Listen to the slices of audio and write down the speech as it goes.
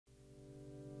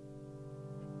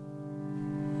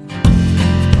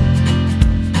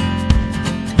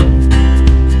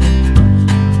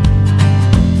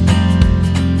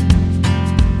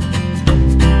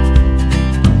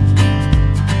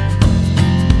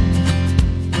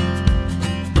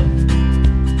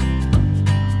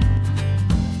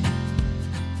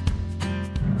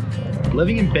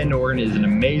Living in Bend, Oregon is an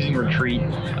amazing retreat.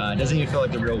 It doesn't even feel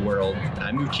like the real world.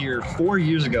 I moved here 4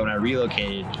 years ago and I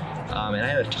relocated, and I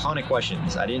had a ton of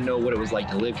questions. I didn't know what it was like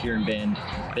to live here in Bend.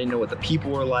 I didn't know what the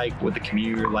people were like, what the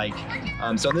community were like.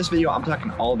 So in this video, I'm talking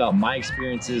all about my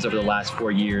experiences over the last 4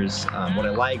 years, what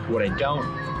I like, what I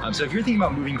don't. So if you're thinking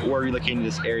about moving or relocating to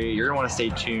this area, you're gonna wanna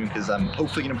stay tuned because I'm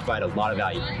hopefully gonna provide a lot of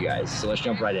value for you guys. So let's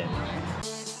jump right in.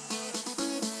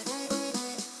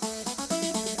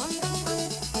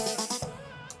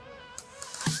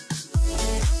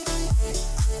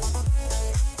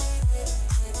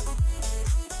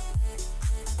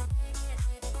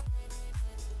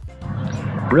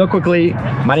 Real quickly,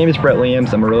 my name is Brett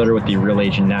Williams. I'm a realtor with the Real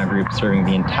Agent Now Group, serving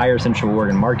the entire Central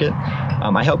Oregon market.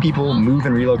 I help people move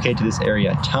and relocate to this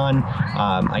area a ton.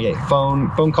 I get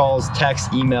phone calls, texts,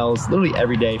 emails, literally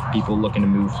every day for people looking to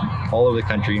move all over the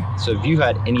country. So if you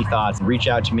had any thoughts, reach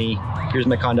out to me. Here's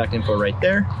my contact info right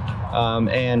there.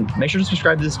 And make sure to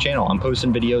subscribe to this channel. I'm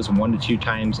posting videos 1 to 2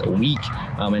 times a week,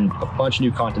 and a bunch of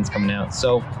new content's coming out.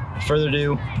 So without further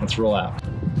ado, let's roll out.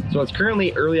 So it's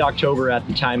currently early October at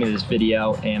the time of this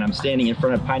video, and I'm standing in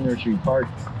front of Pioneer Tree Park.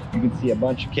 You can see a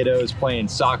bunch of kiddos playing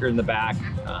soccer in the back.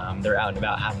 They're out and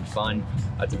about having fun.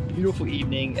 It's a beautiful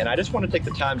evening, and I just want to take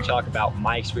the time to talk about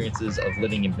my experiences of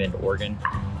living in Bend, Oregon.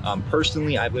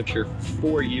 Personally, I've lived here for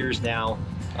 4 years now.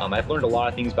 I've learned a lot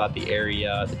of things about the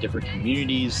area, the different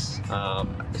communities,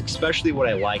 especially what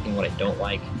I like and what I don't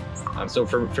like. So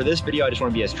for this video, I just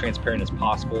want to be as transparent as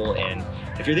possible. And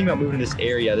if you're thinking about moving to this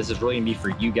area, this is really gonna be for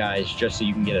you guys, just so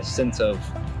you can get a sense of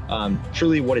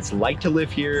truly what it's like to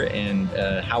live here and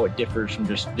how it differs from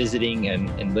just visiting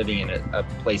and living in a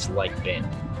place like Bend.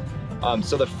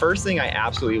 So the first thing I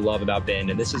absolutely love about Bend,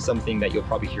 and this is something that you'll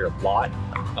probably hear a lot,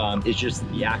 is just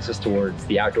the access towards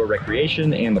the outdoor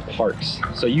recreation and the parks.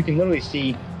 So you can literally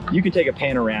see, you can take a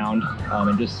pan around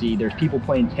and just see there's people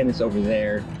playing tennis over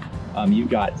there. You've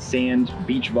got sand,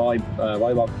 beach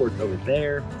volleyball courts over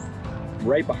there.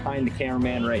 Right behind the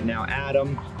cameraman right now,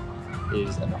 Adam,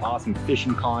 is an awesome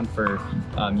fishing pond for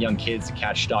young kids to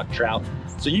catch stock trout.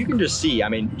 So you can just see, I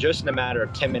mean, just in a matter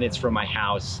of 10 minutes from my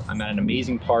house, I'm at an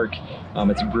amazing park.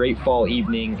 It's a great fall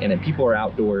evening, and then people are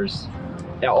outdoors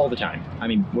all the time. I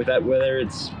mean, with that, whether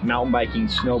it's mountain biking,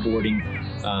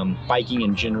 snowboarding, biking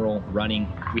in general, running,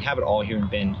 we have it all here in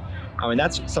Bend. And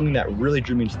that's something that really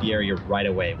drew me to the area right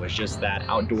away, was just that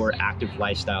outdoor active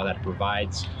lifestyle that it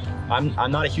provides. I'm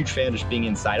not a huge fan of just being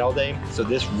inside all day, so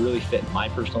this really fit my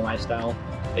personal lifestyle.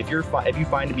 If you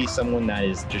find to be someone that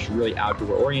is just really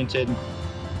outdoor oriented,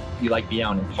 you like being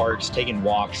out in parks, taking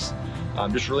walks,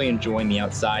 just really enjoying the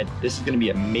outside, this is gonna be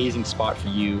an amazing spot for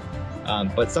you.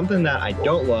 But something that I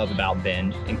don't love about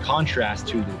Bend, in contrast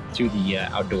to the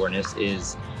outdoorness,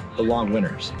 is the long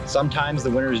winters. Sometimes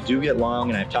the winters do get long,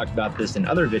 and I've talked about this in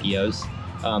other videos,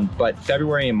 but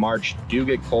February and March do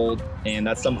get cold, and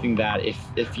that's something that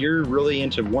if you're really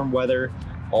into warm weather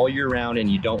all year round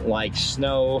and you don't like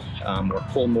snow or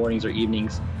cold mornings or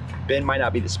evenings, Bend might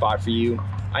not be the spot for you.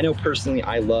 I know personally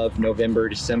I love November,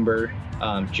 December,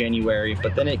 January,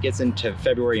 but then it gets into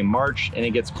February and March and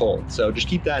it gets cold. So just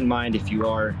keep that in mind if you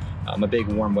are a big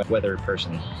warm weather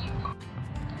person.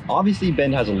 Obviously,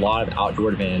 Bend has a lot of outdoor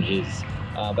advantages,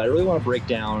 but I really want to break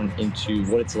down into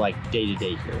what it's like day to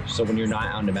day here. So when you're not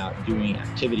out and about doing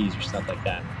activities or stuff like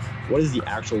that, what is the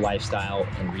actual lifestyle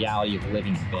and reality of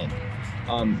living in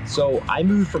Bend? So I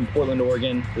moved from Portland,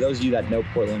 Oregon. For those of you that know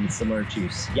Portland, it's similar to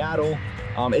Seattle.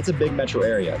 It's a big metro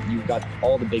area. You've got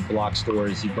all the big block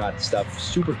stores. You've got stuff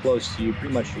super close to you,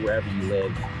 pretty much wherever you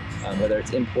live, whether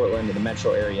it's in Portland or the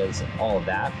metro areas and all of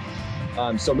that.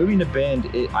 So moving to Bend,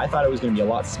 I thought it was going to be a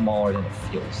lot smaller than it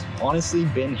feels. Honestly,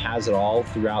 Bend has it all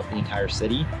throughout the entire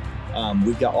city.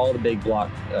 We've got all the big block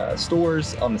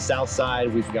stores. On the south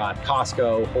side, we've got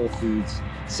Costco, Whole Foods,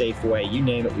 Safeway, you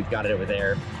name it, we've got it over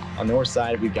there. On the north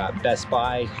side, we've got Best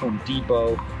Buy, Home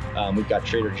Depot, we've got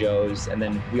Trader Joe's, and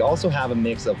then we also have a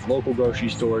mix of local grocery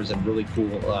stores and really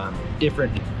cool,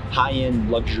 different high-end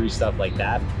luxury stuff like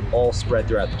that, all spread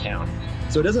throughout the town.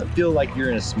 So it doesn't feel like you're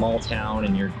in a small town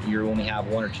and you only have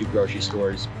 1 or 2 grocery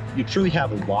stores. You truly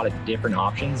have a lot of different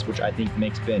options, which I think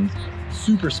makes Bend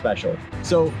super special.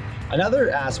 So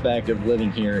another aspect of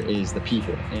living here is the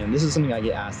people. And this is something I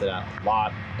get asked about a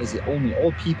lot. Is it only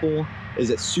old people? Is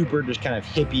it super just kind of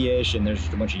hippie-ish and there's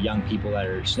just a bunch of young people that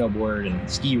are snowboard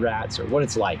and ski rats, or what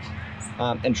it's like?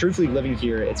 And truthfully, living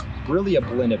here, it's really a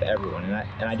blend of everyone.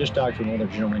 And I just talked to another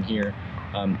gentleman here.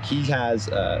 He has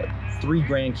 3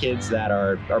 grandkids that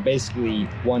are basically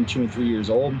 1, 2, and 3 years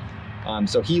old.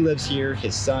 So he lives here.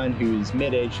 His son, who's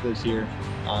mid-age, lives here,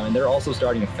 and they're also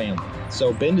starting a family.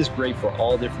 So Bend is great for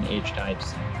all different age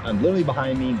types. Literally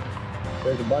behind me,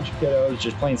 There's a bunch of kiddos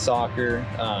just playing soccer.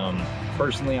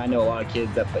 Personally, I know a lot of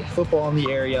kids that play football in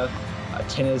the area.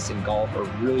 Tennis and golf are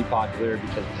really popular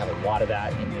because we have a lot of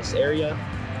that in this area.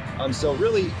 So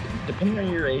really, depending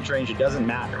on your age range, it doesn't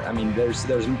matter. I mean, there's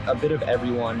a bit of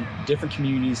everyone. Different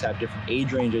communities have different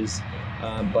age ranges,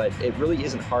 but it really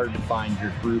isn't hard to find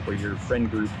your group or your friend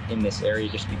group in this area,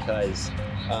 just because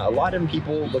a lot of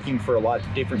people looking for a lot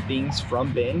of different things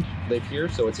from Bend live here.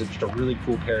 So it's just a really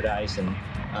cool paradise and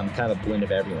kind of a blend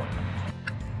of everyone.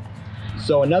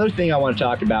 So another thing I want to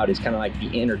talk about is kind of like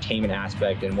the entertainment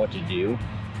aspect and what to do.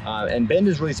 And Bend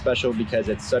is really special because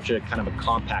it's such a kind of a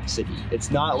compact city. It's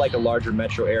not like a larger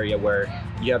metro area where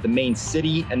you have the main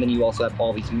city and then you also have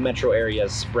all these metro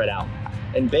areas spread out.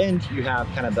 In Bend, you have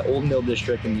kind of the Old Mill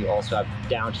District and you also have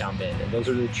downtown Bend, and those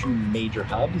are the two major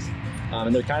hubs.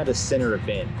 And they're kind of the center of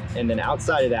Bend. And then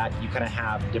outside of that, you kind of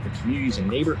have different communities and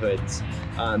neighborhoods,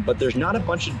 but there's not a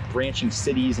bunch of branching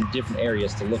cities and different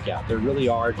areas to look at. There really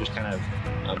are just kind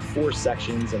of 4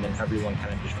 sections, and then everyone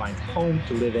kind of just finds a home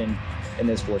to live in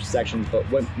those 4 sections. But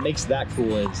what makes that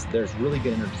cool is there's really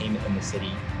good entertainment in the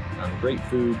city, great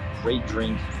food, great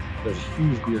drink. There's a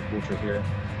huge beer culture here,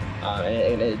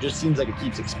 and it just seems like it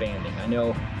keeps expanding. I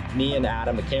know me and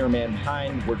Adam, the cameraman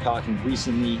behind, we're talking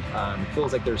recently. It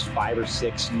feels like there's 5 or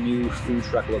 6 new food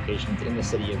truck locations in the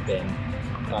city of Bend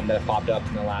that have popped up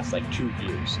in the last like 2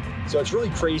 years. So it's really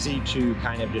crazy to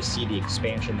kind of just see the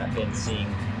expansion that Bend's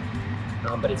seeing.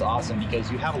 But it's awesome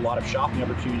because you have a lot of shopping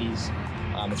opportunities.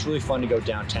 It's really fun to go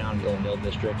downtown the Old Mill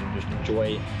District and just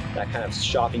enjoy that kind of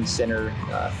shopping center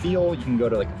feel. You can go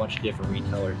to like a bunch of different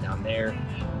retailers down there,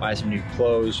 buy some new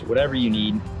clothes, whatever you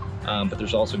need. But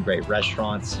there's also great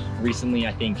restaurants. Recently,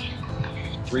 I think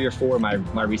 3 or 4 of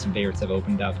my recent favorites have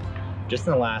opened up just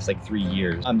in the last like 3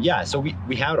 years. Yeah, so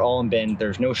we have it all in Bend.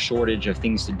 There's no shortage of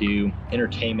things to do.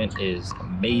 Entertainment is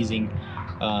amazing.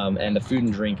 And the food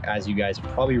and drink, as you guys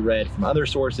have probably read from other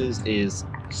sources, is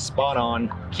spot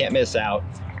on, can't miss out.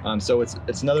 So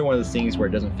it's another one of those things where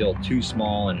it doesn't feel too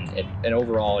small, and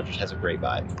overall it just has a great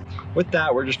vibe. With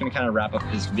that, we're just gonna kind of wrap up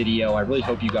this video. I really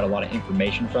hope you got a lot of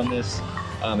information from this.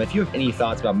 If you have any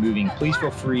thoughts about moving, please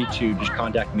feel free to just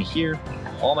contact me here.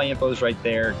 All my info is right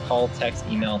there. Call, text,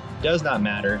 email, does not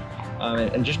matter.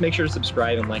 And just make sure to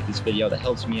subscribe and like this video. That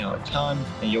helps me out a ton,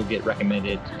 and you'll get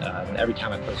recommended every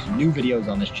time I post new videos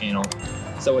on this channel.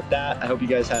 So with that, I hope you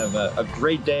guys have a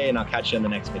great day, and I'll catch you in the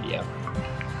next video.